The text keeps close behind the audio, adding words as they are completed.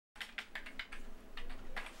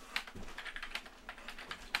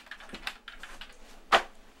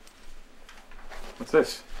What's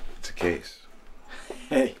this? It's a case.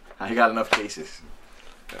 Hey, I got enough cases.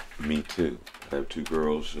 Me too. I have two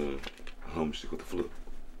girls homesick with the flu.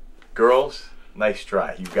 Girls? Nice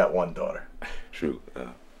try. You've got one daughter. True,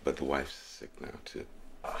 but the wife's sick now too.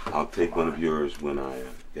 I'll take one of yours when I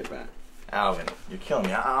get back. Alvin, you're killing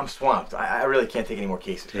me. I'm swamped. I really can't take any more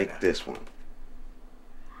cases. Take right now. this one.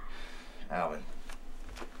 Alvin,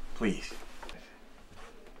 please.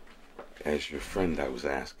 As your friend, I was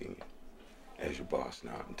asking you. As your boss,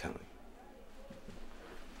 now I'm telling you.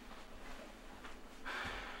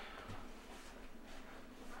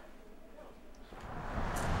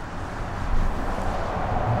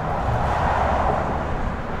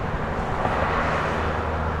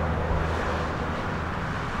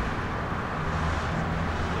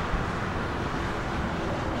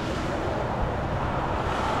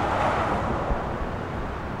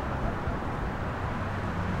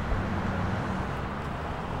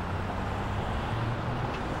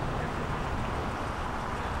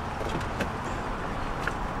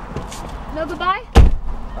 No goodbye?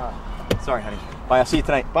 Sorry, honey. Bye, I'll see you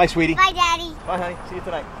tonight. Bye, sweetie. Bye, Daddy. Bye, honey. See you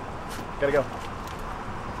tonight. Gotta go.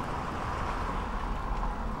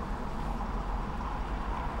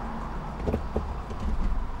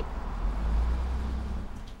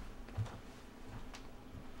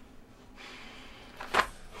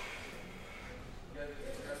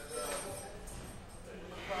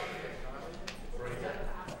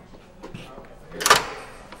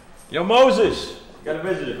 Yo, Moses! Got a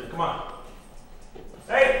visitor. Come on.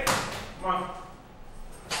 Hey! Come on.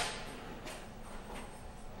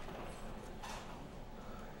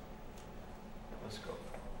 Let's go.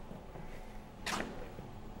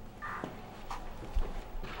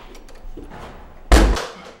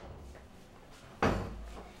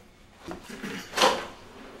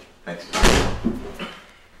 Thanks.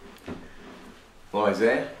 Hello,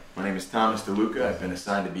 Isaiah. My name is Thomas DeLuca. I've been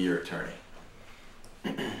assigned to be your attorney.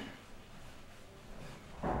 It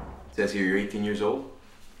says here you're 18 years old?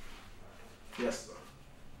 Yes, sir.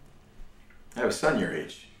 I have a son your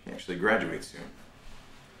age. He actually graduates soon.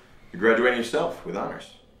 You're graduating yourself with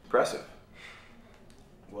honors. Impressive.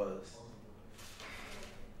 Was.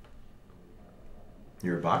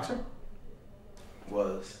 You're a boxer?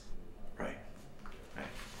 Was. Right. Right.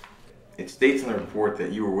 It states in the report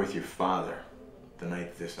that you were with your father the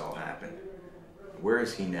night this all happened. Where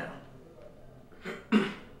is he now?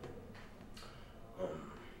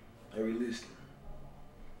 I released him,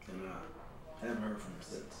 and I haven't heard from him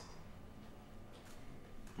since.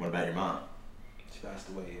 What about your mom? She passed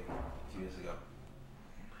away a few years ago.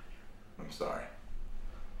 I'm sorry.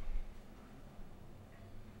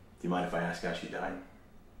 Do you mind if I ask how she died?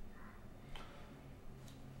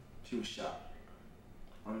 She was shot.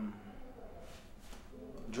 A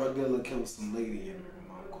drug dealer killed some lady, and her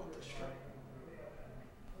mom caught the strike.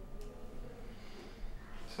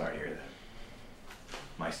 Sorry to hear that.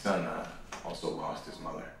 My son also lost his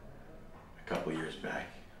mother a couple years back,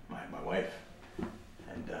 my wife,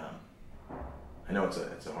 and I know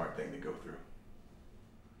it's a hard thing to go through.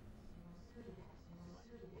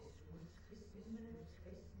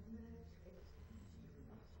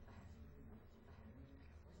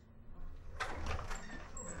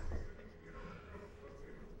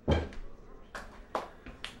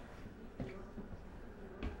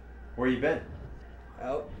 Where you been?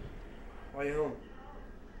 Out. Why are you home?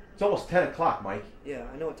 It's almost 10 o'clock, Mike. Yeah,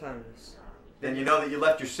 I know what time it is. Then you know that you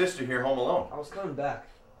left your sister here home alone. I was coming back.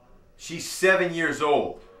 She's 7 years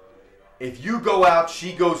old. If you go out,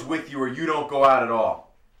 she goes with you, or you don't go out at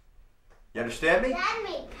all. You understand me? Dad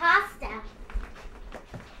made pasta.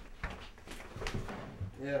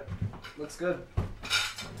 Yeah, looks good.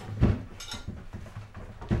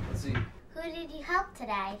 Let's see. Who did you help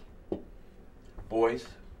today? Boys.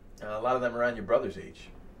 A lot of them around your brother's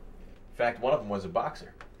age. In fact, one of them was a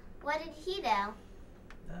boxer. What did he do?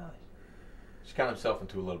 No, he's got himself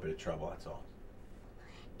into a little bit of trouble, that's all.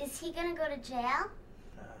 Is he gonna go to jail?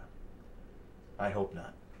 I hope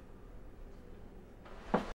not.